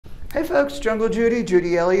Hey folks, Jungle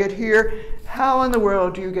Judy Elliott here. How in the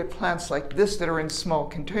world do you get plants like this that are in small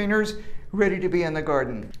containers ready to be in the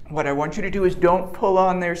garden? What I want you to do is don't pull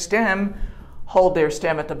on their stem, hold their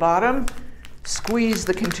stem at the bottom, squeeze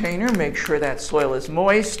the container, make sure that soil is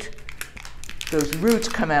moist. Those roots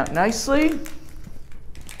come out nicely.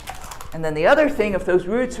 And then the other thing, if those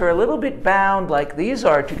roots are a little bit bound like these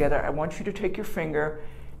are together, I want you to take your finger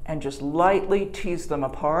and just lightly tease them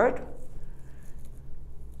apart.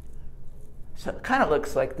 So it kind of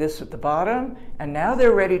looks like this at the bottom, and now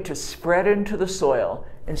they're ready to spread into the soil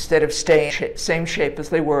instead of staying same shape as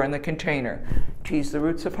they were in the container. Tease the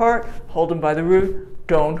roots apart, hold them by the root,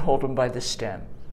 don't hold them by the stem.